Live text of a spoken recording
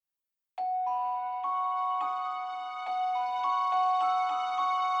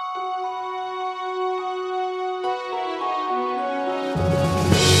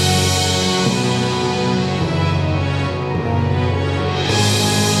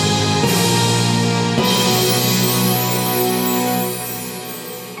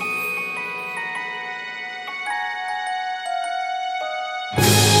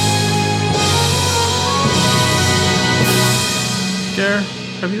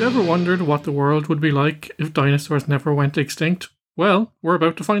Have you ever wondered what the world would be like if dinosaurs never went extinct? Well, we're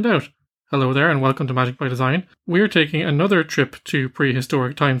about to find out. Hello there and welcome to Magic by Design. We're taking another trip to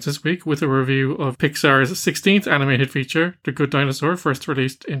prehistoric times this week with a review of Pixar's 16th animated feature, The Good Dinosaur, first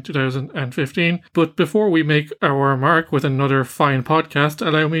released in 2015. But before we make our mark with another fine podcast,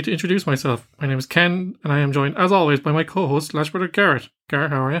 allow me to introduce myself. My name is Ken and I am joined as always by my co-host, brother Garrett. Garrett,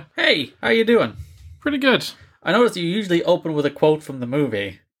 how are you? Hey, how you doing? Pretty good. I noticed you usually open with a quote from the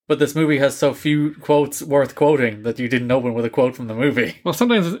movie, but this movie has so few quotes worth quoting that you didn't open with a quote from the movie. Well,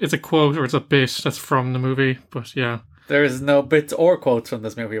 sometimes it's a quote or it's a bit that's from the movie, but yeah. There is no bits or quotes from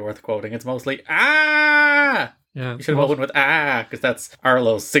this movie worth quoting. It's mostly, ah! Yeah. You should have opened with, ah, because that's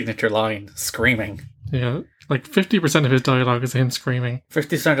Arlo's signature line, screaming. Yeah, like 50% of his dialogue is him screaming.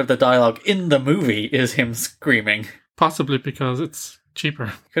 50% of the dialogue in the movie is him screaming. Possibly because it's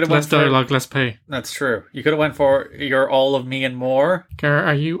cheaper. Less dialogue, less pay. That's true. You could have went for You're All of Me and More. Garrett,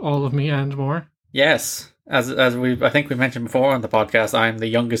 are you all of me and more? Yes. As I think we mentioned before on the podcast, I'm the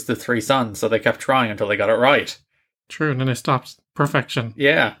youngest of three sons, so they kept trying until they got it right. True, and then they stopped. Perfection.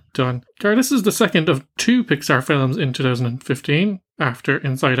 Yeah. Done. Garrett, this is the second of two Pixar films in 2015, after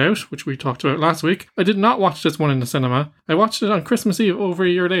Inside Out, which we talked about last week. I did not watch this one in the cinema. I watched it on Christmas Eve over a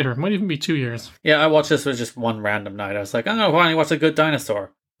year later. It might even be 2 years. Yeah, I watched this with just one random night. I was like, oh, why don't you watch A Good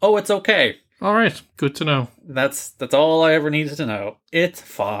Dinosaur? Oh, it's okay. All right, good to know. That's all I ever needed to know. It's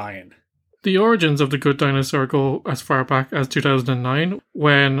fine. The origins of The Good Dinosaur go as far back as 2009,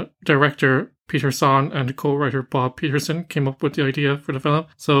 when director Peter Sohn and co-writer Bob Peterson came up with the idea for the film.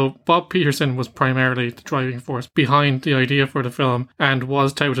 So Bob Peterson was primarily the driving force behind the idea for the film and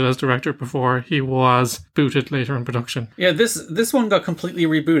was touted as director before he was booted later in production. Yeah, this one got completely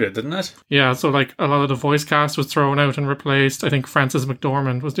rebooted, didn't it? Yeah, so like a lot of the voice cast was thrown out and replaced. I think Frances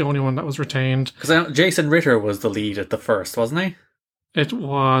McDormand was the only one that was retained. Because Jason Ritter was the lead at the first, wasn't he? It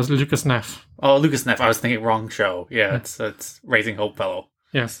was Lucas Neff. Oh, Lucas Neff. I was thinking wrong show. Yeah, it's Raising Hope fellow.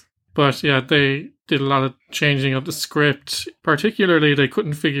 Yes. But yeah, they did a lot of changing of the script. Particularly, they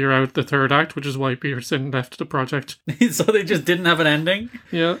couldn't figure out the third act, which is why Peterson left the project. So they just didn't have an ending?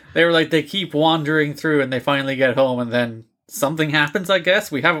 Yeah. They were like, they keep wandering through and they finally get home and then something happens, I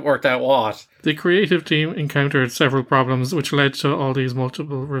guess? We haven't worked out what. The creative team encountered several problems, which led to all these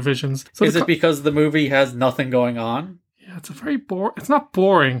multiple revisions. So is it because the movie has nothing going on? Yeah, it's a very it's not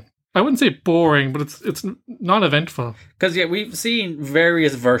boring. I wouldn't say boring, but it's not eventful. Because, yeah, we've seen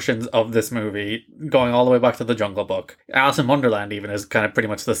various versions of this movie going all the way back to The Jungle Book. Alice in Wonderland even is kind of pretty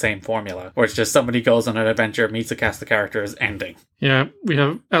much the same formula, where it's just somebody goes on an adventure, meets a cast of characters, ending. Yeah, we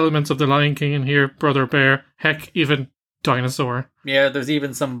have elements of The Lion King in here, Brother Bear, heck, even Dinosaur. Yeah, there's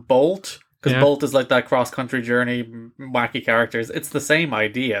even some Bolt, because Bolt is like that cross-country journey, wacky characters. It's the same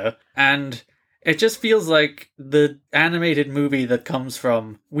idea, and it just feels like the animated movie that comes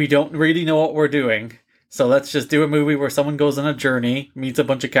from, we don't really know what we're doing, so let's just do a movie where someone goes on a journey, meets a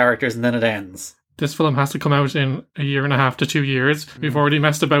bunch of characters, and then it ends. This film has to come out in 1.5 to 2 years. We've already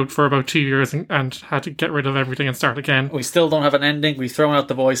messed about for about 2 years and had to get rid of everything and start again. We still don't have an ending. We've thrown out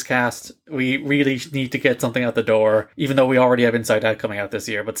the voice cast. We really need to get something out the door, even though we already have Inside Out coming out this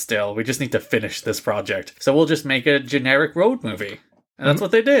year, but still, we just need to finish this project. So we'll just make a generic road movie. And that's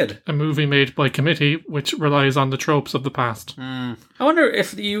what they did. A movie made by committee, which relies on the tropes of the past. I wonder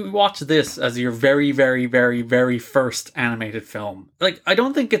if you watch this as your very, very, very, very first animated film. Like, I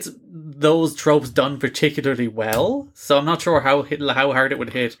don't think it's those tropes done particularly well, so I'm not sure how hard it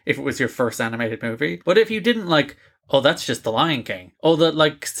would hit if it was your first animated movie. But if you didn't like, oh, that's just The Lion King. Oh, that,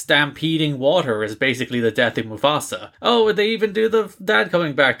 like, stampeding water is basically the death of Mufasa. Oh, they even do the dad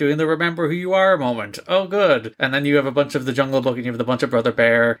coming back, doing the remember who you are moment. Oh, good. And then you have a bunch of The Jungle Book, and you have a bunch of Brother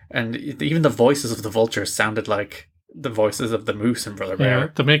Bear, and even the voices of the vultures sounded like the voices of the moose and Brother Bear. Yeah,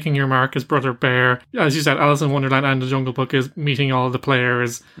 the Making Your Mark is Brother Bear. As you said, Alice in Wonderland and The Jungle Book is meeting all the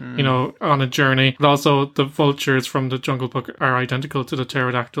players, you know, on a journey. But also the vultures from The Jungle Book are identical to the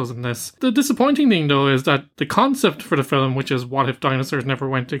pterodactyls in this. The disappointing thing, though, is that the concept for the film, which is what if dinosaurs never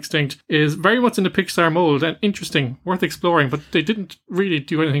went extinct, is very much in the Pixar mold and interesting, worth exploring, but they didn't really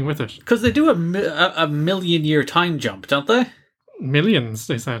do anything with it. Because they do a million-year time jump, don't they? Millions,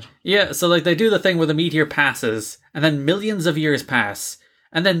 they said. Yeah, so like they do the thing where the meteor passes, and then millions of years pass,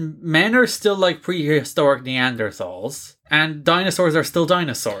 and then men are still like prehistoric Neanderthals, And dinosaurs are still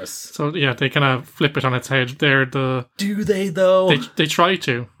dinosaurs. So yeah, they kind of flip it on its head. Do they though? They try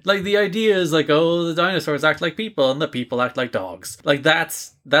to. Like the idea is like, oh, the dinosaurs act like people and the people act like dogs. Like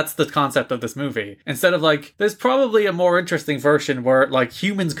that's the concept of this movie. Instead of like, there's probably a more interesting version where like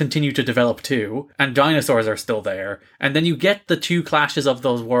humans continue to develop too, and dinosaurs are still there, and then you get the two clashes of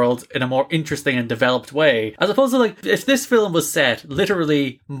those worlds in a more interesting and developed way, as opposed to like if this film was set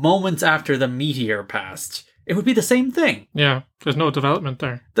literally moments after the meteor passed. It would be the same thing. Yeah, there's no development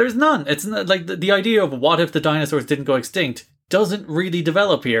there. There's none. It's not, like the idea of what if the dinosaurs didn't go extinct doesn't really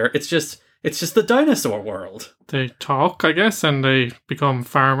develop here. It's just the dinosaur world. They talk, I guess, and they become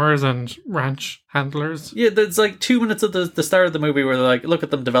farmers and ranch handlers. Yeah, there's like 2 minutes at the start of the movie where they're like, look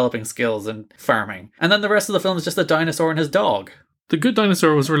at them developing skills and farming. And then the rest of the film is just a dinosaur and his dog. The Good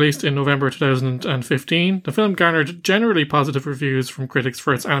Dinosaur was released in November 2015. The film garnered generally positive reviews from critics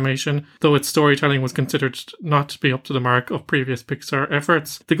for its animation, though its storytelling was considered not to be up to the mark of previous Pixar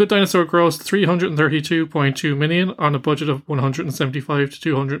efforts. The Good Dinosaur grossed $332.2 million on a budget of $175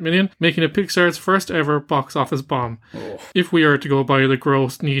 to $200 million, making it Pixar's first ever box office bomb. Oh. If we are to go by the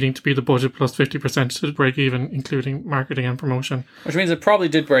gross needing to be the budget plus 50% to break even, including marketing and promotion. Which means it probably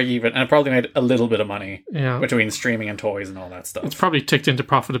did break even, and it probably made a little bit of money between streaming and toys and all that stuff. It's probably ticked into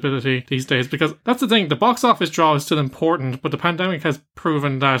profitability these days, because that's the thing, the box office draw is still important, but the pandemic has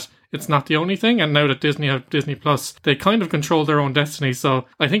proven that it's not the only thing, and now that Disney have Disney Plus, they kind of control their own destiny, so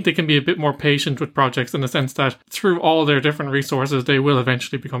I think they can be a bit more patient with projects in the sense that through all their different resources, they will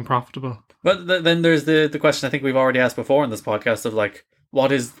eventually become profitable. But then there's the question I think we've already asked before in this podcast of like,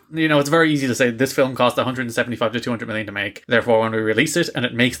 what is, it's very easy to say this film cost 175 to 200 million to make. Therefore, when we release it and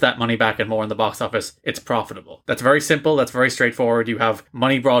it makes that money back and more in the box office, it's profitable. That's very simple. That's very straightforward. You have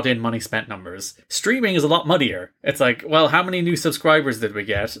money brought in, money spent numbers. Streaming is a lot muddier. It's like, well, how many new subscribers did we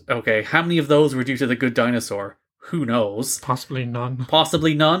get? Okay, how many of those were due to The Good Dinosaur? Who knows? Possibly none.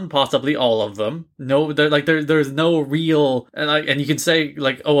 Possibly none. Possibly all of them. No, there's no real, and you can say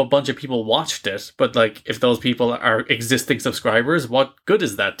like, oh, a bunch of people watched it, but like, if those people are existing subscribers, what good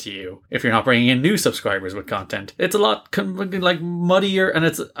is that to you if you're not bringing in new subscribers with content? It's a lot like muddier, and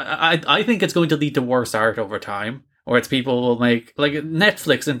I think it's going to lead to worse art over time. Or it's people will make, like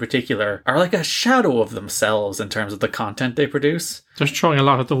Netflix in particular, are like a shadow of themselves in terms of the content they produce. They're throwing a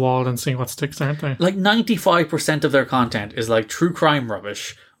lot at the wall and seeing what sticks, aren't they? Like 95% of their content is like true crime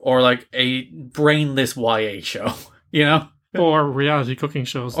rubbish or like a brainless YA show, Or reality cooking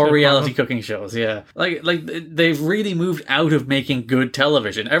shows. Or reality cooking shows, yeah. Like they've really moved out of making good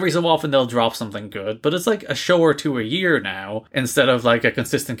television. Every so often they'll drop something good, but it's like a show or two a year now, instead of like a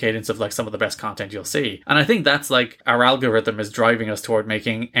consistent cadence of like some of the best content you'll see. And I think that's like our algorithm is driving us toward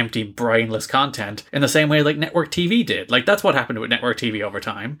making empty, brainless content in the same way like network TV did. Like that's what happened with network TV over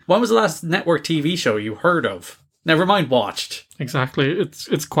time. When was the last network TV show you heard of? Never mind watched. Exactly.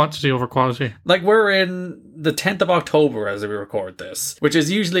 It's quantity over quality. Like we're in the 10th of October as we record this, which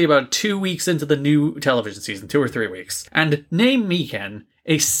is usually about 2 weeks into the new television season, 2 or 3 weeks. And name me, Ken,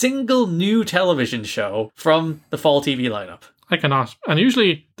 a single new television show from the fall TV lineup. I cannot. And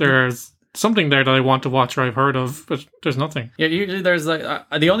usually there's something there that I want to watch or I've heard of, but there's nothing. Yeah, usually there's like,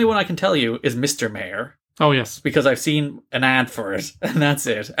 the only one I can tell you is Mr. Mayor. Oh, yes. Because I've seen an ad for it, and that's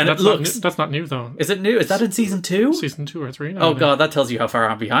it. And that's it looks... That's not new, though. Is it new? Is that in season 2? Season 2 or 3. Oh, God, that tells you how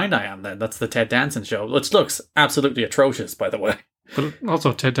far behind I am, then. That's the Ted Danson show, which looks absolutely atrocious, by the way. But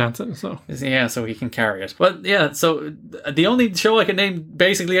also Ted Danson, so... Yeah, so he can carry it. But, yeah, so the only show I can name,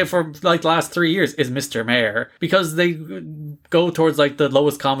 basically, for, like, the last 3 years is Mr. Mayor, because they go towards, like, the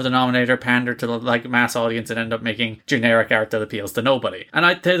lowest common denominator, pander to the, like, mass audience, and end up making generic art that appeals to nobody. And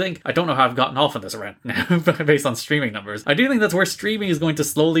I think, I don't know how I've gotten off on this rant now, based on streaming numbers. I do think that's where streaming is going to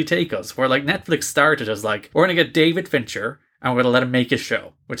slowly take us, where, like, Netflix started as, like, we're going to get David Fincher, and we're going to let him make his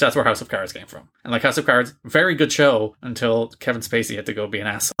show, which that's where House of Cards came from. And like House of Cards, very good show until Kevin Spacey had to go be an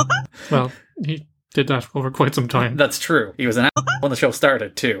asshole. Well, he did that over quite some time. That's true. He was an asshole when the show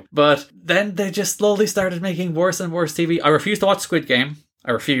started too. But then they just slowly started making worse and worse TV. I refuse to watch Squid Game. I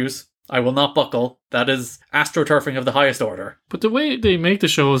refuse. I will not buckle. That is astroturfing of the highest order. But the way they make the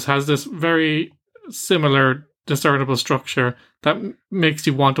shows has this very similar discernible structure that makes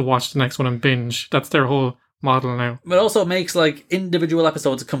you want to watch the next one and binge. That's their whole model now. But also makes like individual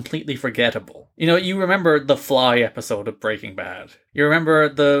episodes completely forgettable. You remember the Fly episode of Breaking Bad. You remember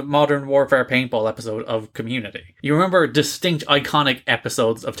the Modern Warfare paintball episode of Community. You remember distinct iconic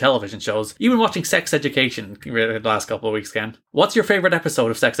episodes of television shows. You've been watching Sex Education the last couple of weeks, Ken. What's your favourite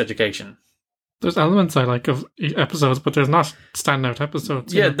episode of Sex Education? There's elements I like of episodes, but there's not standout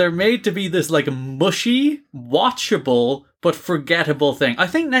episodes. Yeah, they're made to be this like mushy, watchable, but forgettable thing. I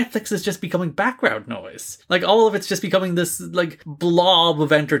think Netflix is just becoming background noise. Like, all of it's just becoming this, like, blob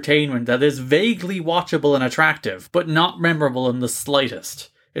of entertainment that is vaguely watchable and attractive, but not memorable in the slightest.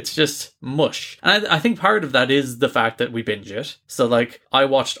 It's just mush. And I think part of that is the fact that we binge it. So, like, I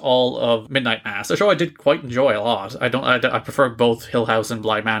watched all of Midnight Mass, a show I did quite enjoy a lot. I prefer both Hill House and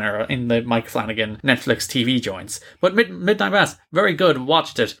Bly Manor in the Mike Flanagan Netflix TV joints. But Midnight Mass, very good,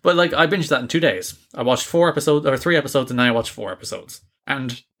 watched it. But, like, I binged that in 2 days. I watched 3 episodes, and then I watched 4 episodes.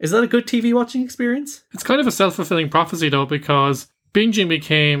 And is that a good TV watching experience? It's kind of a self-fulfilling prophecy, though, because binging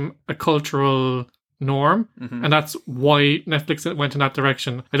became a cultural norm, and that's why Netflix went in that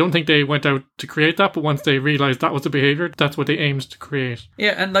direction. I don't think they went out to create that, but once they realised that was the behaviour, that's what they aimed to create.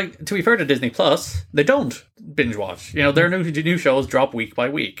 Yeah, and like, to be fair to Disney Plus, they don't binge watch. You know, their new shows drop week by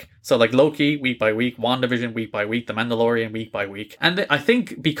week. So like Loki, week by week, WandaVision, week by week, The Mandalorian, week by week. And I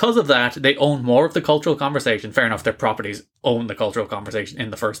think because of that, they own more of the cultural conversation. Fair enough, their properties own the cultural conversation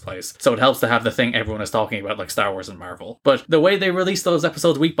in the first place. So it helps to have the thing everyone is talking about, like Star Wars and Marvel. But the way they release those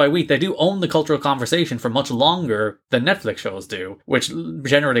episodes week by week, they do own the cultural conversation for much longer than Netflix shows do, which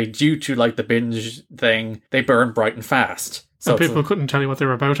generally, due to like the binge thing, they burn bright and fast. So and people couldn't tell you what they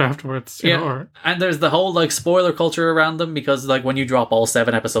were about afterwards. You know, and there's the whole like spoiler culture around them, because like when you drop all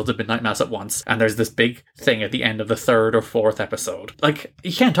 7 episodes of Midnight Mass at once, and there's this big thing at the end of the 3rd or 4th episode, like,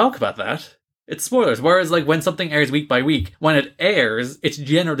 you can't talk about that. It's spoilers. Whereas like when something airs week by week, when it airs, it's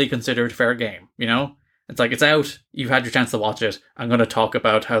generally considered fair game, you know? It's like, it's out, you've had your chance to watch it. I'm going to talk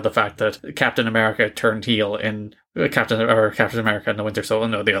about how the fact that Captain America turned heel in Captain America and the Winter Soldier,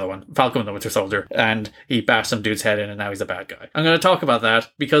 no, the other one, Falcon and the Winter Soldier, and he bashed some dude's head in and now he's a bad guy. I'm going to talk about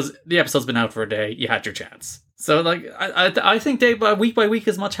that because the episode's been out for a day, you had your chance. So, like, I think week by week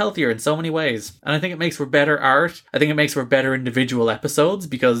is much healthier in so many ways. And I think it makes for better art. I think it makes for better individual episodes,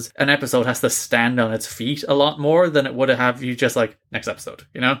 because an episode has to stand on its feet a lot more than it would have you just, like, next episode,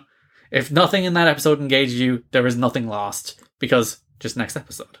 you know? If nothing in that episode engaged you, there is nothing lost, because just next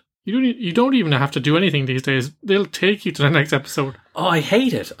episode. You don't even have to do anything these days. They'll take you to the next episode. Oh, I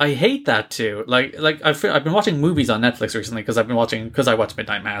hate it. I hate that too. Like I've been watching movies on Netflix recently because I watched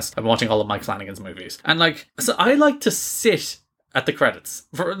Midnight Mass. I've been watching all of Mike Flanagan's movies, and like, so I like to sit at the credits,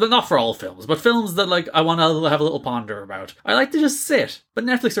 not for all films, but films that like I want to have a little ponder about. I like to just sit. But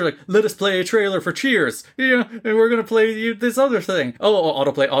Netflix are like, let us play a trailer for Cheers. Yeah, and we're going to play you this other thing. Oh,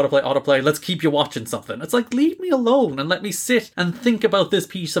 autoplay. Let's keep you watching something. It's like, leave me alone and let me sit and think about this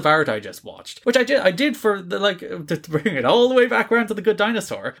piece of art I just watched. Which I did for the, like, to bring it all the way back around to The Good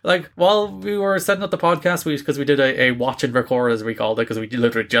Dinosaur. Like, while we were setting up the podcast, because we did a watch and record, as we called it, because we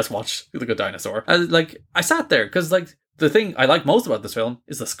literally just watched The Good Dinosaur. I sat there, because, like, the thing I like most about this film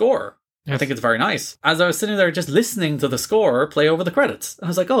is the score. Yes. I think it's very nice. As I was sitting there just listening to the score play over the credits, I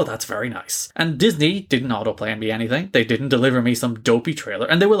was like, oh, that's very nice. And Disney didn't autoplay me anything. They didn't deliver me some dopey trailer.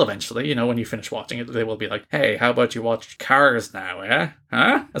 And they will eventually, you know, when you finish watching it, they will be like, hey, how about you watch Cars now, eh?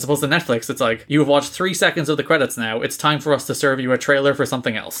 Huh? As opposed to Netflix, it's like, you have watched 3 seconds of the credits now. It's time for us to serve you a trailer for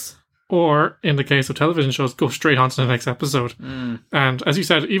something else. Or, in the case of television shows, go straight on to the next episode. And as you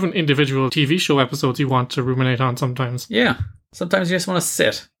said, even individual TV show episodes you want to ruminate on sometimes. Yeah. Sometimes you just want to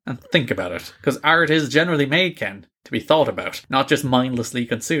sit and think about it. Because art is generally made, Ken, to be thought about, not just mindlessly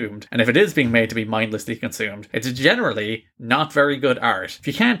consumed. And if it is being made to be mindlessly consumed, it's generally not very good art. If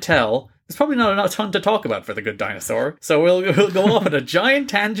you can't tell, there's probably not enough time to talk about for The Good Dinosaur, so we'll go off on a giant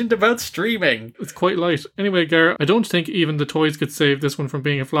tangent about streaming. It's quite light. Anyway, Gar, I don't think even the toys could save this one from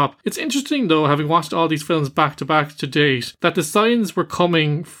being a flop. It's interesting, though, having watched all these films back to back to date, that the signs were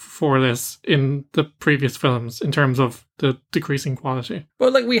coming for this in the previous films in terms of the decreasing quality.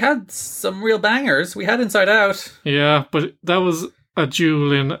 Well, like, we had some real bangers. We had Inside Out. Yeah, but that was a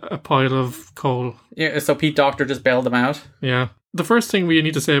jewel in a pile of coal. Yeah, so Pete Docter just bailed them out. Yeah. The first thing we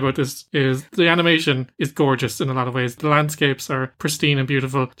need to say about this is the animation is gorgeous in a lot of ways. The landscapes are pristine and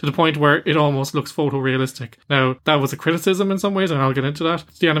beautiful to the point where it almost looks photorealistic. Now, that was a criticism in some ways, and I'll get into that.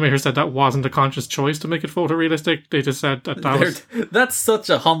 The animator said that wasn't a conscious choice to make it photorealistic. They just said that was... That's such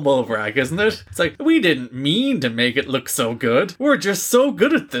a humble brag, isn't it? It's like, we didn't mean to make it look so good. We're just so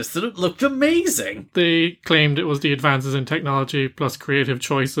good at this that it looked amazing. They claimed it was the advances in technology plus creative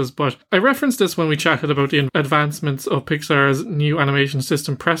choices, but I referenced this when we chatted about the advancements of Pixar's new animation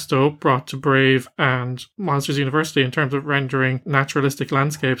system Presto brought to Brave and Monsters University in terms of rendering naturalistic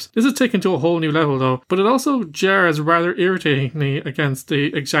landscapes. This is taken to a whole new level though, but it also jars rather irritatingly against the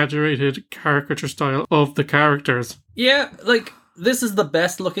exaggerated caricature style of the characters. Yeah, like, this is the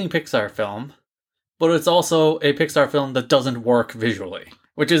best looking Pixar film, but it's also a Pixar film that doesn't work visually.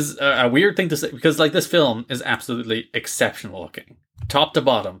 Which is a weird thing to say, because like, this film is absolutely exceptional looking. top to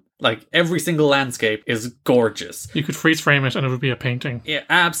bottom. Like, every single landscape is gorgeous. You could freeze frame it and it would be a painting. Yeah,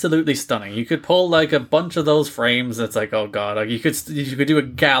 absolutely stunning. You could pull like a bunch of those frames. It's like, oh god, like you could do a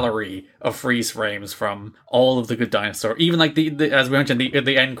gallery of freeze frames from all of The Good Dinosaur. Even like the as we mentioned,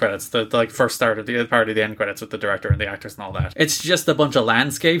 the end credits, the like first start of the part of the end credits with the director and the actors and all that. It's just a bunch of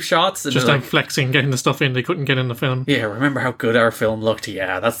landscape shots. And just like flexing, getting the stuff in they couldn't get in the film. Yeah, remember how good our film looked?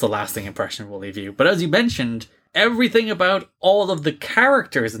 Yeah, that's the lasting impression we'll leave you. But as you mentioned, everything about all of the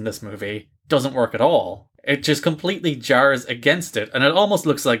characters in this movie doesn't work at all. It just completely jars against it, and it almost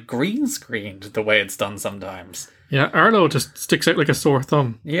looks like green screened the way it's done sometimes. Yeah, Arlo just sticks out like a sore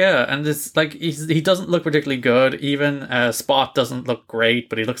thumb. Yeah, and it's like he doesn't look particularly good. Even Spot doesn't look great,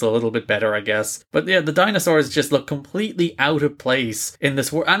 but he looks a little bit better, I guess. But yeah, the dinosaurs just look completely out of place in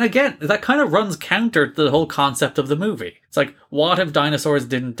this world. And again, that kind of runs counter to the whole concept of the movie. It's like, what if dinosaurs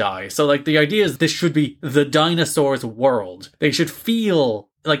didn't die? So like the idea is this should be the dinosaurs' world. They should feel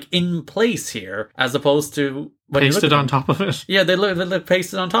like in place here, as opposed to pasted on top of it. Yeah, they look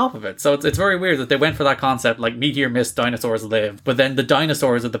pasted on top of it. So it's very weird that they went for that concept, like meteor mist, dinosaurs live, but then the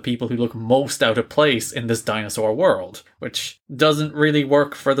dinosaurs are the people who look most out of place in this dinosaur world, which doesn't really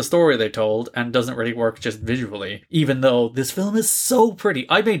work for the story they told and doesn't really work just visually, even though this film is so pretty.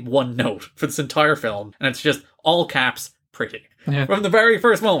 I made one note for this entire film, and it's just all caps, pretty. Yeah. From the very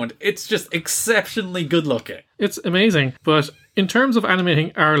first moment, it's just exceptionally good looking. It's amazing, but in terms of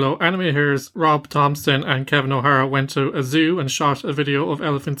animating Arlo, animators Rob Thompson and Kevin O'Hara went to a zoo and shot a video of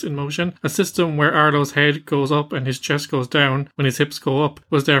elephants in motion. A system where Arlo's head goes up and his chest goes down when his hips go up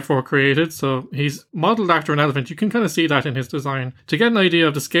was therefore created, so he's modelled after an elephant. You can kind of see that in his design. To get an idea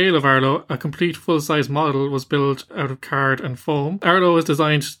of the scale of Arlo, a complete full-size model was built out of card and foam. Arlo is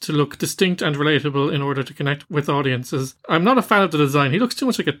designed to look distinct and relatable in order to connect with audiences. I'm not a fan of the design. He looks too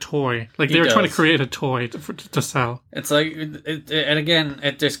much like a toy. Like they were trying to create a toy to sell. It's like, and again,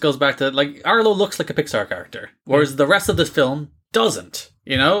 it just goes back to, like, Arlo looks like a Pixar character, whereas the rest of this film doesn't.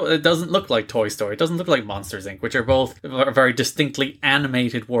 You know, it doesn't look like Toy Story. It doesn't look like Monsters, Inc., which are both very distinctly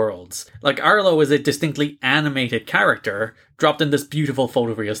animated worlds. Like, Arlo is a distinctly animated character dropped in this beautiful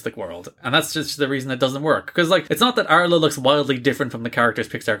photorealistic world. And that's just the reason it doesn't work. Because, like, it's not that Arlo looks wildly different from the characters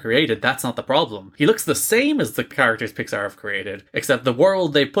Pixar created. That's not the problem. He looks the same as the characters Pixar have created, except the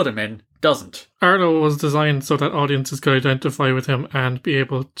world they put him in doesn't. Arlo was designed so that audiences could identify with him and be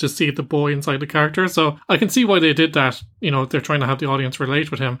able to see the boy inside the character. So I can see why they did that. You know, they're trying to have the audience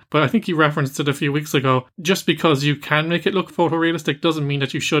relate with him. But I think you referenced it a few weeks ago. Just because you can make it look photorealistic doesn't mean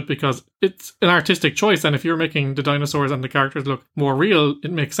that you should, because it's an artistic choice. And if you're making the dinosaurs and the characters look more real,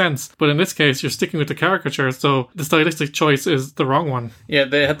 it makes sense. But in this case, you're sticking with the caricature. So the stylistic choice is the wrong one. Yeah,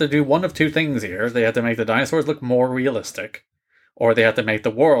 they had to do one of two things here. They had to make the dinosaurs look more realistic, or they had to make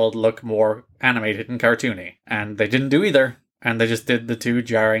the world look more animated and cartoony. And they didn't do either. And they just did the two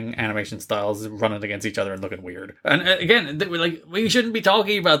jarring animation styles running against each other and looking weird. And again, like, we shouldn't be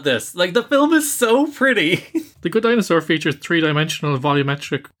talking about this. Like, the film is so pretty. The Good Dinosaur features three-dimensional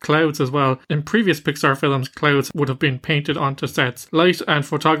volumetric clouds as well. In previous Pixar films, clouds would have been painted onto sets. Light and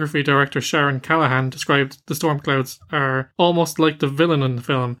photography director Sharon Callahan described the storm clouds are almost like the villain in the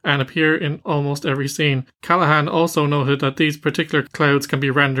film and appear in almost every scene. Callahan also noted that these particular clouds can be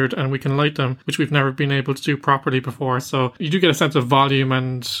rendered and we can light them, which we've never been able to do properly before. So you do get a sense of volume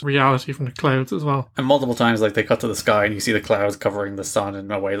and reality from the clouds as well. And multiple times, like, they cut to the sky and you see the clouds covering the sun in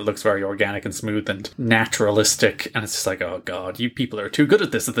a way that looks very organic and smooth and naturalistic. And it's just like, oh god, you people are too good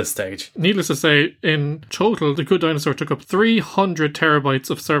at this stage. Needless to say, in total, The Good Dinosaur took up 300 terabytes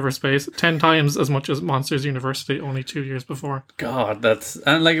of server space, 10 times as much as Monsters University only 2 years before. God, that's...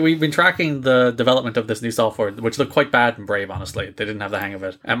 And, like, we've been tracking the development of this new software, which looked quite bad and Brave, honestly. They didn't have the hang of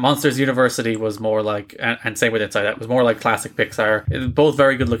it. And Monsters University was more like... And same with Inside Out, was more like classic Pixar. Both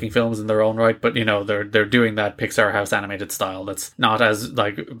very good looking films in their own right, but, you know, they're doing that Pixar house animated style that's not as,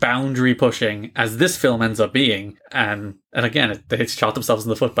 like, boundary pushing as this film ends up being. And again, they shot themselves in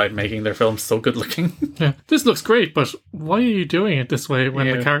the foot by making their films so good looking. Yeah, this looks great, but why are you doing it this way when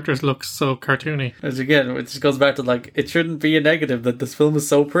the characters look so cartoony? As again, it just goes back to, like, it shouldn't be a negative that this film is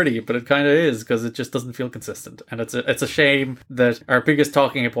so pretty, but it kind of is, because it just doesn't feel consistent. And it's a shame that our biggest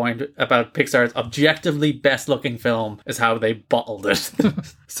talking point about Pixar's objectively best looking film is how they bottled it.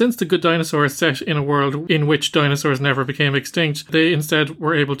 Since The Good Dinosaur is set in a world in which dinosaurs never became extinct, they instead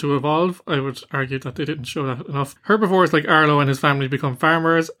were able to evolve. I would argue that they didn't show that enough. Herbivores like like Arlo and his family become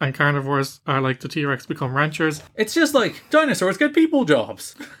farmers, and carnivores are like the T-Rex become ranchers. It's just like dinosaurs get people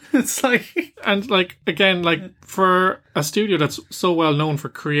jobs. It's like... And like, again, like for a studio that's so well known for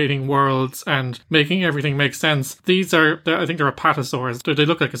creating worlds and making everything make sense, I think they're apatosaurs. They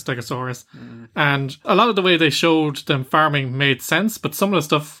look like a stegosaurus. And a lot of the way they showed them farming made sense, but some of the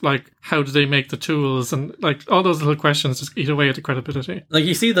stuff, like how do they make the tools and like all those little questions just eat away at the credibility. Like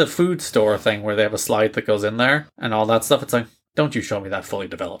you see the food store thing where they have a slide that goes in there and all that stuff. It's like, don't you show me that fully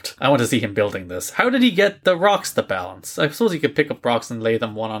developed. I want to see him building this. How did he get the rocks to balance? I suppose he could pick up rocks and lay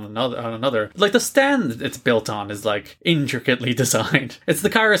them one on another. Like the stand it's built on is like intricately designed. It's the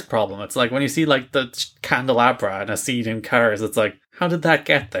Cars problem. It's like when you see like the candelabra and a seat in Cars, it's like, how did that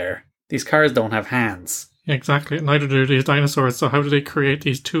get there? These cars don't have hands. Exactly. Neither do these dinosaurs. So how do they create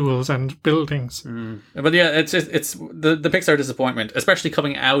these tools and buildings? But yeah, it's the Pixar disappointment, especially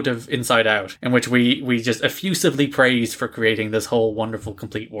coming out of Inside Out, in which we just effusively praised for creating this whole wonderful,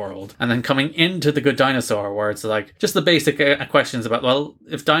 complete world. And then coming into The Good Dinosaur, where it's like just the basic questions about, well,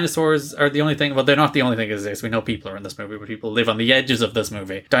 if dinosaurs are the only thing, well, they're not the only thing that exists. We know people are in this movie, but people live on the edges of this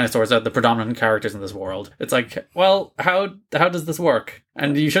movie. Dinosaurs are the predominant characters in this world. It's like, well, how does this work?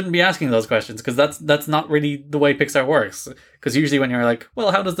 And you shouldn't be asking those questions because that's not really the way Pixar works. Because usually when you're like,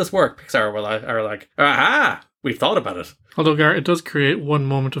 well, how does this work? Pixar are like, aha, we've thought about it. Although, Gar, it does create one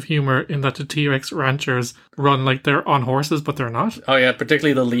moment of humour in that the T-Rex ranchers run like they're on horses, but they're not. Oh yeah,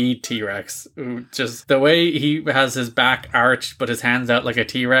 particularly the lead T-Rex. Just the way he has his back arched, but his hands out like a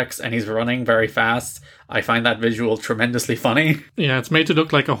T-Rex, and he's running very fast. I find that visual tremendously funny. Yeah, it's made to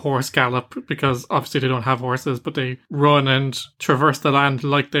look like a horse gallop because obviously they don't have horses, but they run and traverse the land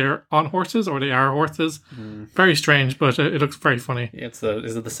like they're on horses or they are horses. Very strange, but it looks very funny. Yeah,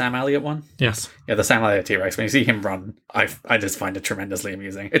 is it the Sam Elliott one? Yes. Yeah, the Sam Elliott T-Rex. When you see him run, I just find it tremendously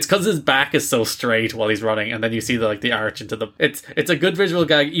amusing. It's because his back is so straight while he's running, and then you see the arch into the... It's a good visual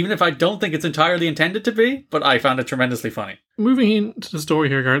gag, even if I don't think it's entirely intended to be, but I found it tremendously funny. Moving into the story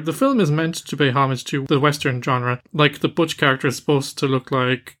here, Garrett, the film is meant to pay homage to the Western genre. Like, the Butch character is supposed to look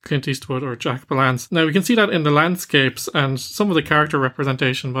like Clint Eastwood or Jack Palance. Now, we can see that in the landscapes and some of the character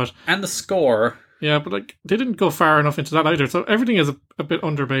representation, but... And the score... Yeah, but like they didn't go far enough into that either, so everything is a bit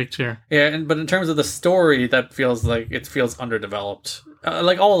underbaked here. Yeah, but in terms of the story, that feels like it feels underdeveloped.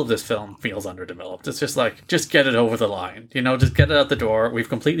 Like all of this film feels underdeveloped. It's just like, just get it over the line. You know, just get it out the door. We've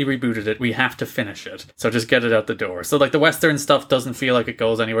completely rebooted it. We have to finish it. So just get it out the door. So like the Western stuff doesn't feel like it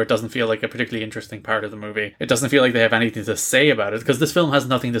goes anywhere. It doesn't feel like a particularly interesting part of the movie. It doesn't feel like they have anything to say about it because this film has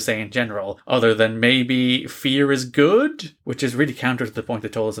nothing to say in general other than maybe fear is good, which is really counter to the point they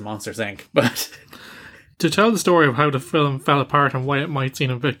told us in Monsters, Inc. But... To tell the story of how the film fell apart and why it might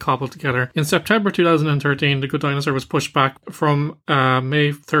seem a bit cobbled together, in September 2013, The Good Dinosaur was pushed back from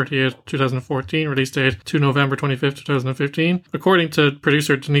May 30th, 2014 release date to November 25th, 2015. According to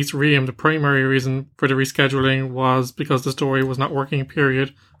producer Denise Ream, the primary reason for the rescheduling was because the story was not working,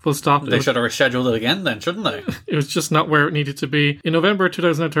 period. Full stop. They should have rescheduled it again then, shouldn't they? It was just not where it needed to be. In November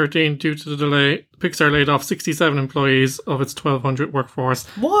 2013, due to the delay, Pixar laid off 67 employees of its 1,200 workforce.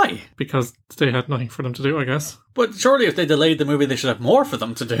 Why? Because they had nothing for them to do, I guess. But surely if they delayed the movie, they should have more for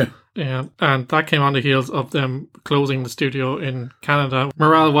them to do. Yeah, and that came on the heels of them closing the studio in Canada.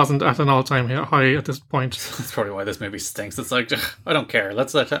 Morale wasn't at an all-time high at this point. That's probably why this movie stinks. It's like, I don't care.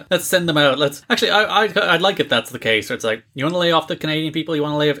 Let's send them out. I'd like if that's the case. Where it's like, you want to lay off the Canadian people? You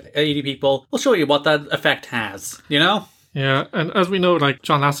want to lay off 80 people? We'll show you what that effect has. You know? Yeah, and as we know, like,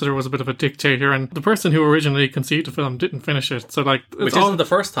 John Lasseter was a bit of a dictator, and the person who originally conceived the film didn't finish it, so, like... Which isn't the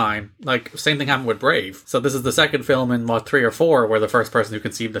first time. Like, same thing happened with Brave. So this is the second film in, 3 or 4, where the first person who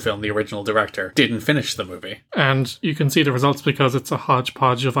conceived the film, the original director, didn't finish the movie. And you can see the results because it's a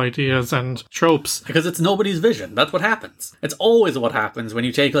hodgepodge of ideas and tropes. Because it's nobody's vision. That's what happens. It's always what happens when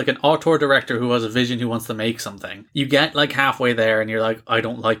you take, like, an auteur director who has a vision who wants to make something. You get, like, halfway there, and you're like, I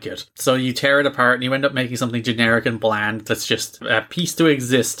don't like it. So you tear it apart, and you end up making something generic and bland that's just a piece to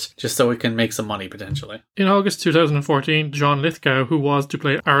exist just so it can make some money potentially. In August 2014, John Lithgow, who was to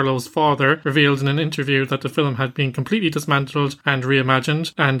play Arlo's father, revealed in an interview that the film had been completely dismantled and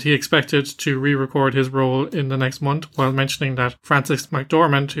reimagined, and he expected to re-record his role in the next month, while mentioning that Frances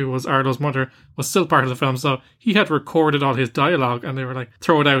McDormand, who was Arlo's mother, was still part of the film, so he had recorded all his dialogue and they were like,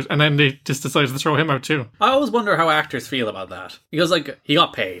 throw it out, and then they just decided to throw him out too. I always wonder how actors feel about that. Because, like, he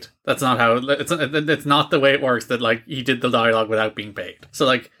got paid. That's not how it's not the way it works that like he did the dialogue without being paid. So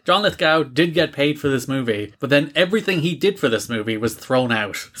like John Lithgow did get paid for this movie, but then everything he did for this movie was thrown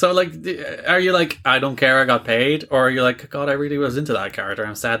out. So like, are you like, I don't care, I got paid, or are you like, God, I really was into that character,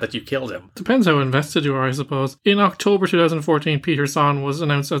 I'm sad that you killed him? Depends how invested you are, I suppose. In October 2014, Peter Sohn was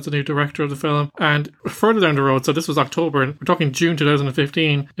announced as the new director of the film, and further down the road, so this was October, and we're talking June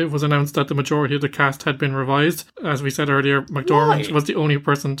 2015, it was announced that the majority of the cast had been revised. As we said earlier, McDormand was the only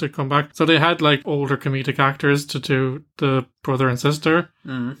person to come back. So they had like older comedic actors to do the brother and sister.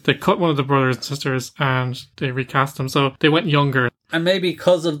 They cut one of the brothers and sisters and they recast them. So they went younger. And maybe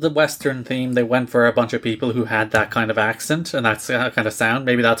because of the Western theme, they went for a bunch of people who had that kind of accent and that kind of sound.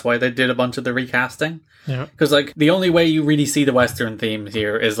 Maybe that's why they did a bunch of the recasting. Yeah. Because like the only way you really see the Western theme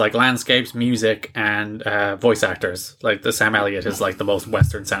here is like landscapes, music, and voice actors. Like the Sam Elliott is like the most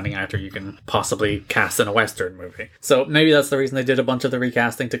Western sounding actor you can possibly cast in a Western movie. So maybe that's the reason they did a bunch of the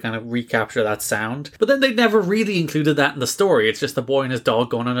recasting, to kind of recapture that sound. But then they never really included that in the story. It's just a boy and his dog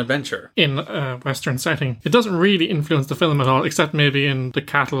going on an adventure. In a Western setting. It doesn't really influence the film at all, except maybe in the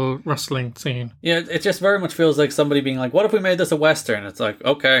cattle rustling scene. Yeah, it just very much feels like somebody being like, what if we made this a Western? It's like,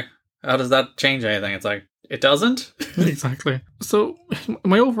 okay, how does that change anything? It's like, it doesn't? Exactly. So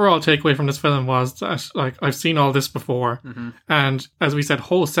my overall takeaway from this film was that like I've seen all this before, and as we said,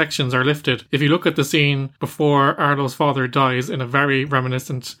 whole sections are lifted. If you look at the scene before Arlo's father dies, in a very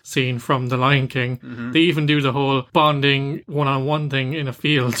reminiscent scene from The Lion King, they even do the whole bonding one-on-one thing in a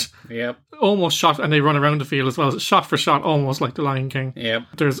field. Yep. Almost shot, and they run around the field as well, shot for shot, almost like The Lion King. Yep.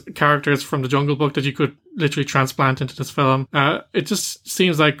 There's characters from The Jungle Book that you could literally transplant into this film. It just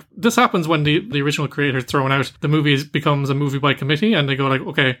seems like this happens when the original creator is thrown out. The movie becomes a movie by committee, and they go like,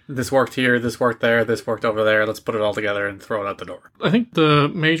 okay, this worked here, this worked there, this worked over there, let's put it all together and throw it out the door. I think the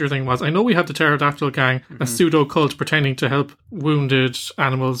major thing was, I know we had the Pterodactyl Gang, a pseudo cult pretending to help wounded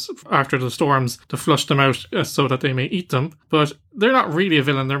animals after the storms to flush them out so that they may eat them, but they're not really a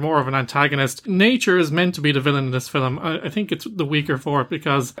villain, they're more of an antagonist. Nature is meant to be the villain in this film. I think it's the weaker for it,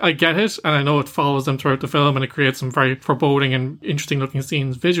 because I get it, and I know it follows them throughout the film, and it creates some very foreboding and interesting looking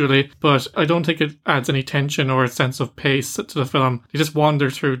scenes visually, but I don't think it adds any tension or a sense of pace to the film. You just wander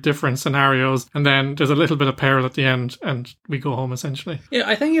through different scenarios, and then there's a little bit of peril at the end, and we go home essentially. Yeah,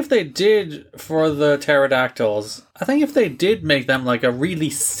 I think if they did, for the pterodactyls, I think if they did make them like a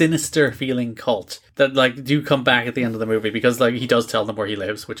really sinister feeling cult that like do come back at the end of the movie, because like he does tell them where he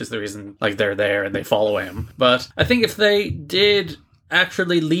lives, which is the reason like they're there and they follow him. But I think if they did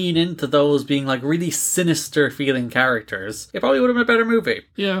actually lean into those being like really sinister feeling characters, it probably would have been a better movie.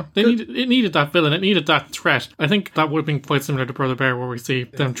 Yeah, it needed that villain, it needed that threat. I think that would have been quite similar to Brother Bear, where we see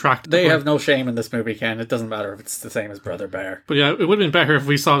them tracked. They have no shame in this movie, Ken. It doesn't matter if it's the same as Brother Bear. But yeah, it would have been better if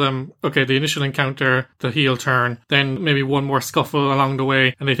we saw them, okay, the initial encounter, the heel turn, then maybe one more scuffle along the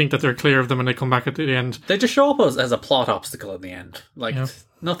way, and they think that they're clear of them and they come back at the end. They just show up as a plot obstacle in the end. Like, yeah.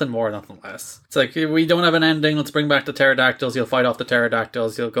 Nothing more, nothing less. It's like, we don't have an ending, let's bring back the pterodactyls, you'll fight off the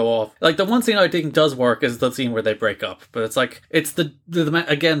pterodactyls, you'll go off. Like, the one scene I think does work is the scene where they break up. But it's like, it's the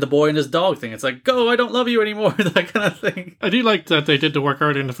again, the boy and his dog thing. It's like, go, I don't love you anymore, that kind of thing. I do like that they did the work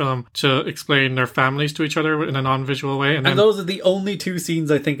earlier in the film to explain their families to each other in a non-visual way. And those are the only two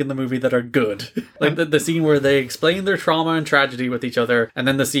scenes I think in the movie that are good. Like, the scene where they explain their trauma and tragedy with each other, and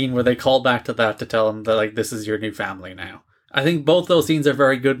then the scene where they call back to that to tell them that, like, this is your new family now. I think both those scenes are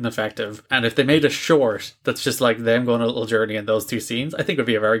very good and effective, and if they made a short that's just like them going on a little journey in those two scenes, I think it would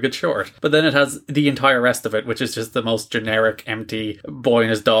be a very good short. But then it has the entire rest of it, which is just the most generic, empty boy and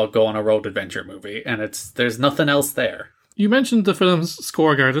his dog go on a road adventure movie, and there's nothing else there. You mentioned the film's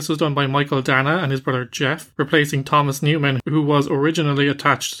score guard. This was done by Michael Dana and his brother Jeff, replacing Thomas Newman, who was originally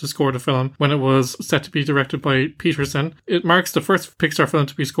attached to score the film when it was set to be directed by Peterson. It marks the first Pixar film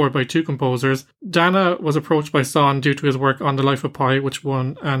to be scored by two composers. Dana was approached by Sohn due to his work on The Life of Pi, which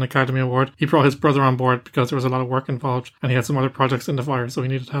won an Academy Award. He brought his brother on board because there was a lot of work involved, and he had some other projects in the fire, so he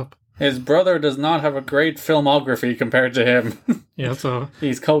needed help. His brother does not have a great filmography compared to him. Yeah, so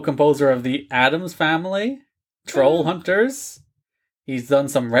he's co-composer of The Addams Family, Troll Hunters. He's done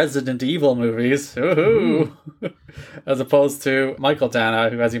some Resident Evil movies. Woohoo! As opposed to Michael Dana,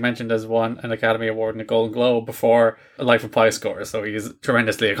 who, as you mentioned, has won an Academy Award and a Golden Globe before A Life of Pi score, so he's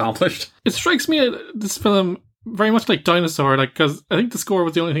tremendously accomplished. It strikes me, this film, very much like Dinosaur, like, because I think the score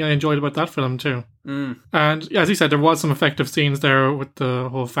was the only thing I enjoyed about that film too. And as you said, there was some effective scenes there with the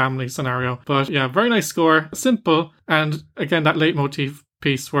whole family scenario. But yeah, very nice score, simple, and again, that leitmotif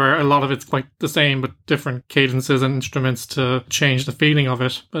piece where a lot of it's quite the same, but different cadences and instruments to change the feeling of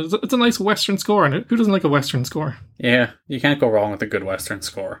it. But it's a nice Western score, and who doesn't like a Western score? Yeah, you can't go wrong with a good Western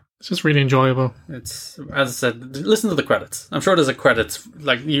score. It's just really enjoyable. It's, as I said, listen to the credits. I'm sure there's a credits,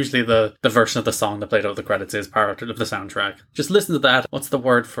 like usually the version of the song that played out of the credits is part of the soundtrack. Just listen to that. What's the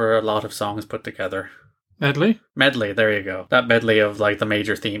word for a lot of songs put together? Medley? Medley, there you go. That medley of like the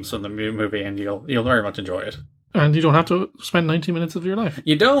major themes from the movie, and you'll very much enjoy it. And you don't have to spend 90 minutes of your life.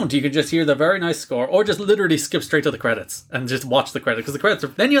 You don't. You can just hear the very nice score, or just literally skip straight to the credits and just watch the credits. Because the credits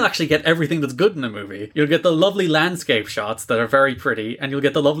then you'll actually get everything that's good in a movie. You'll get the lovely landscape shots that are very pretty, and you'll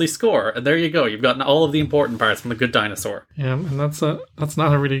get the lovely score. And there you go. You've gotten all of the important parts from The Good Dinosaur. Yeah, and that's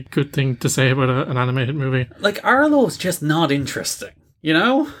not a really good thing to say about an animated movie. Like, Arlo's just not interesting, you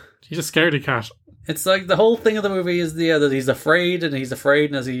know? He's a scaredy cat. It's like the whole thing of the movie is that he's afraid and he's afraid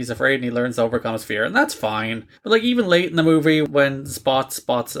and as he's afraid and he learns to overcome his fear, and that's fine. But like even late in the movie when Spot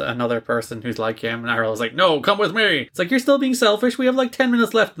spots another person who's like him and Arrow is like, no, come with me. It's like, you're still being selfish. We have like 10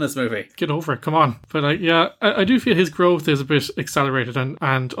 minutes left in this movie. Get over it, come on. But I do feel his growth is a bit accelerated and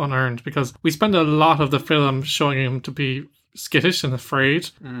unearned, because we spend a lot of the film showing him to be skittish and afraid,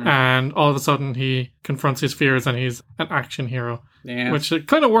 and all of a sudden he confronts his fears and he's an action hero. Yeah. Which it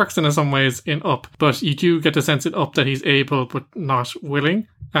kind of works in some ways in Up, but you do get the sense in Up that he's able but not willing,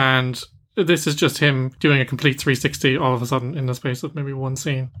 and this is just him doing a complete 360 all of a sudden in the space of maybe one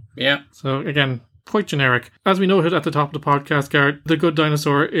scene. Yeah. So again, quite generic. As we noted at the top of the podcast, Garrett, The Good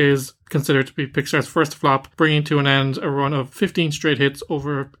Dinosaur is considered to be Pixar's first flop, bringing to an end a run of 15 straight hits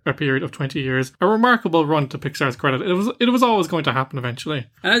over a period of 20 years. A remarkable run to Pixar's credit. It was always going to happen eventually.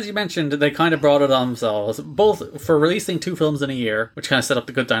 And as you mentioned, they kind of brought it on themselves, both for releasing 2 films in a year, which kind of set up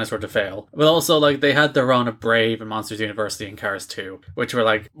The Good Dinosaur to fail, but also like they had the run of Brave and Monsters University and Cars 2, which were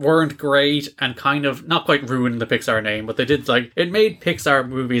like, weren't great and kind of not quite ruined the Pixar name, but they did like, it made Pixar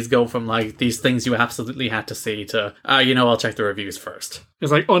movies go from like these things you absolutely had to see to, I'll check the reviews first.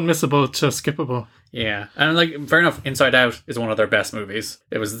 It's like unmissable to skippable. Yeah, and like, fair enough, Inside Out is one of their best movies.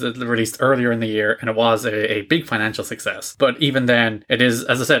 It was released earlier in the year, and it was a big financial success. But even then, it is,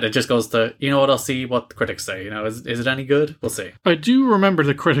 as I said, it just goes to, I'll see what the critics say. Is it any good? We'll see. I do remember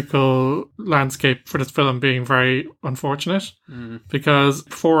the critical landscape for this film being very unfortunate, because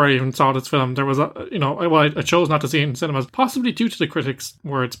before I even saw this film, there was I chose not to see it in cinemas, possibly due to the critics'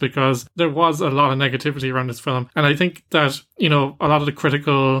 words, because there was a lot of negativity around this film. And I think that, a lot of the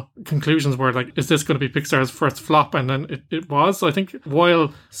critical conclusions were like, is this going to be Pixar's first flop? And then it was. So I think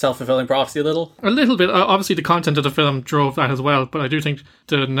while self-fulfilling prophecy a little bit, obviously the content of the film drove that as well, but I do think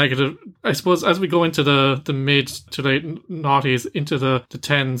the negative, I suppose, as we go into the mid to late noughties, into the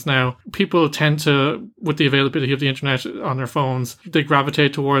tens now, people tend to, with the availability of the internet on their phones, they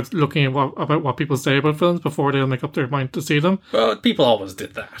gravitate towards looking at what people say about films before they'll make up their mind to see them. Well, people always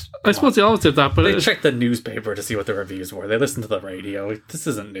did that. I suppose they always did that, but they checked the newspaper to see what the reviews were. They listened to the radio. This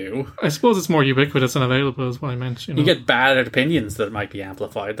isn't new. I suppose it's more ubiquitous and available is what I meant. You get bad opinions that might be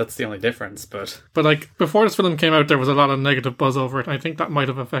amplified. That's the only difference. But like, before this film came out, there was a lot of negative buzz over it. I think that might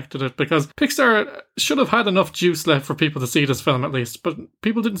have affected it, because Pixar should have had enough juice left for people to see this film at least, but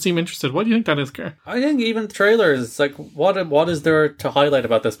people didn't seem interested. Why do you think that is, Kerr? I think even trailers, like, what is there to highlight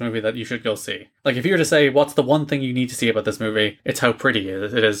about this movie that you should go see? Like, if you were to say, what's the one thing you need to see about this movie? It's how pretty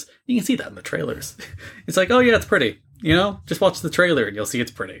it is. You can see that in the trailers. It's like, oh yeah, it's pretty. Just watch the trailer and you'll see it's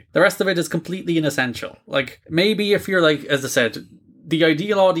pretty. The rest of it is completely inessential. Like, maybe if you're like, as I said, the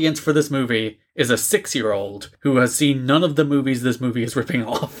ideal audience for this movie is a 6-year-old who has seen none of the movies this movie is ripping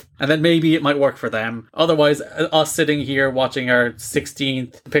off. And then maybe it might work for them. Otherwise, us sitting here watching our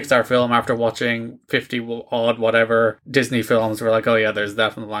 16th Pixar film after watching 50 odd whatever Disney films, we're like, oh yeah, there's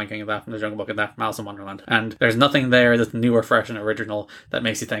that from The Lion King and that from The Jungle Book and that from Alice in Wonderland. And there's nothing there that's new or fresh and original that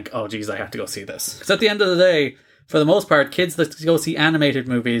makes you think, oh geez, I have to go see this. Because at the end of the day, for the most part, kids that go see animated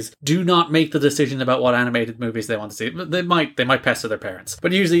movies do not make the decision about what animated movies they want to see. They might pester their parents,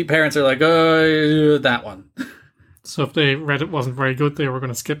 but usually parents are like, oh, that one. So if they read it wasn't very good, they were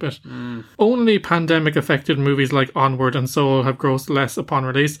going to skip it. Only pandemic-affected movies like Onward and Soul have grossed less upon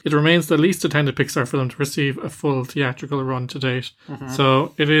release. It remains the least attended Pixar film to receive a full theatrical run to date.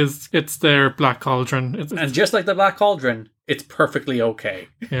 So it's their Black Cauldron. And just like the Black Cauldron, it's perfectly okay.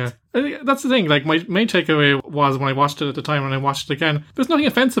 Yeah. That's the thing. Like, my main takeaway was when I watched it at the time and I watched it again, there's nothing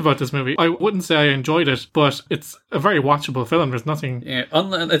offensive about this movie. I wouldn't say I enjoyed it, but it's a very watchable film. There's nothing... Yeah,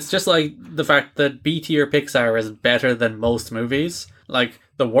 it's just like the fact that B-tier Pixar is better than most movies. Like,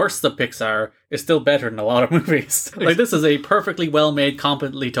 the worst of Pixar is still better than a lot of movies. Like, this is a perfectly well-made,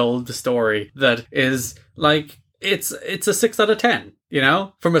 competently told story that is, like, it's a 6 out of 10,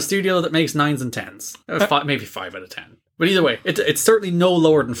 from a studio that makes 9s and 10s. Maybe 5 out of 10. But either way, it's certainly no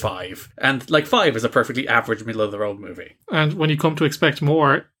lower than 5. And like 5 is a perfectly average middle of the road movie. And when you come to expect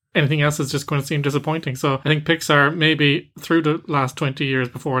more, anything else is just going to seem disappointing. So I think Pixar, maybe through the last 20 years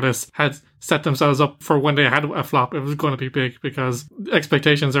before this, had set themselves up for when they had a flop, it was going to be big because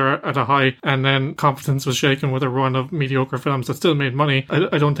expectations are at a high, and then confidence was shaken with a run of mediocre films that still made money.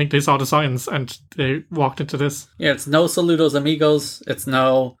 I don't think they saw the signs and they walked into this. Yeah, it's no Saludos Amigos. It's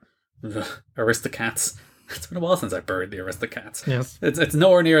no Aristocats. It's been a while since I buried the Aristocats. Yes. It's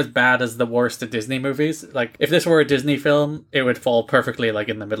nowhere near as bad as the worst of Disney movies. Like, if this were a Disney film, it would fall perfectly, like,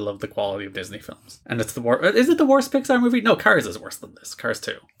 in the middle of the quality of Disney films. And it's the worst. Is it the worst Pixar movie? No, Cars is worse than this. Cars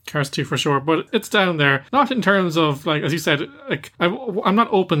 2. Cars 2 for sure, but it's down there. Not in terms of, like, as you said, like, I'm not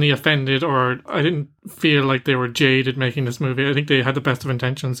openly offended, or I didn't feel like they were jaded making this movie. I think they had the best of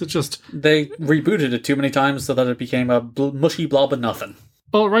intentions. It's just... They rebooted it too many times so that it became a mushy blob of nothing.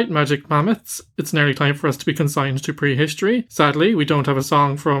 All right, Magic Mammoths, it's nearly time for us to be consigned to prehistory. Sadly, we don't have a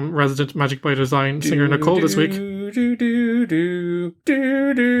song from resident Magic by Design singer Nicole this week. There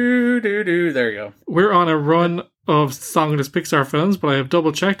you go. We're on a run of songless Pixar films, but I have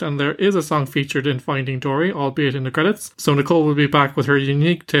double checked and there is a song featured in Finding Dory, albeit in the credits. So Nicole will be back with her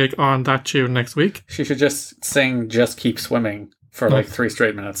unique take on that tune next week. She should just sing Just Keep Swimming for like 3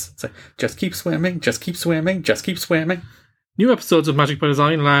 straight minutes. It's like, just keep swimming, just keep swimming, just keep swimming. New episodes of Magic by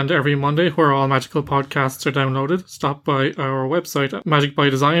Design land every Monday, where all magical podcasts are downloaded. Stop by our website at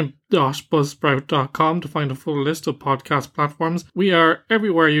magicbydesign.buzzsprout.com to find a full list of podcast platforms. We are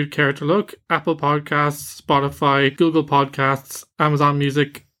everywhere you'd care to look: Apple Podcasts, Spotify, Google Podcasts, Amazon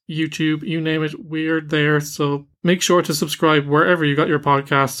Music, YouTube, you name it, we're there. So make sure to subscribe wherever you got your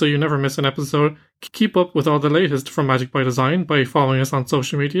podcasts so you never miss an episode. Keep up with all the latest from Magic by Design by following us on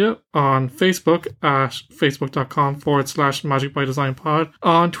social media, on Facebook at facebook.com/Magic by Design Pod,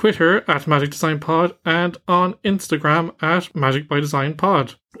 on Twitter at Magic Design Pod, and on Instagram at Magic by Design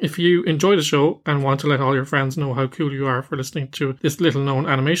Pod. If you enjoy the show and want to let all your friends know how cool you are for listening to this little known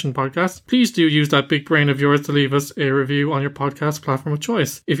animation podcast, please do use that big brain of yours to leave us a review on your podcast platform of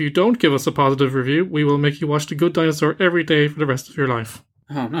choice. If you don't give us a positive review, we will make you watch The Good Dinosaur every day for the rest of your life.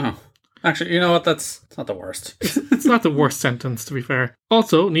 Oh no. Actually, you know what? It's not the worst. It's not the worst sentence, to be fair.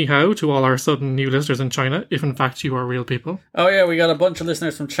 Also, ni hao to all our sudden new listeners in China, if in fact you are real people. Oh yeah, we got a bunch of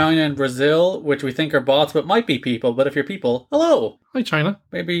listeners from China and Brazil, which we think are bots, but might be people. But if you're people, hello! Hi, China.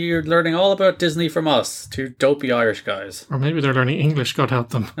 Maybe you're learning all about Disney from us, 2 dopey Irish guys. Or maybe they're learning English, God help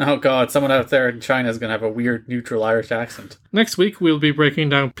them. Oh god, someone out there in China is going to have a weird neutral Irish accent. Next week, we'll be breaking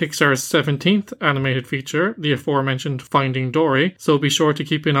down Pixar's 17th animated feature, the aforementioned Finding Dory, so be sure to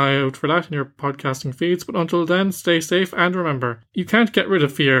keep an eye out for that in your podcasting feeds. But until then, stay safe and remember, you can't get rid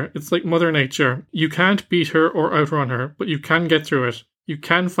of fear. It's like Mother Nature. You can't beat her or outrun her, but you can get through it. You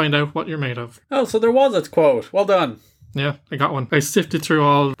can find out what you're made of. Oh, so there was a quote. Well done. Yeah, I got one. I sifted through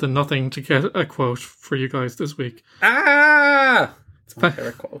all the nothing to get a quote for you guys this week. Ah! It's my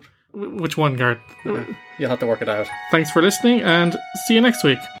favorite quote. Which one, Garth? You'll have to work it out. Thanks for listening and see you next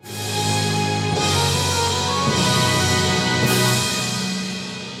week.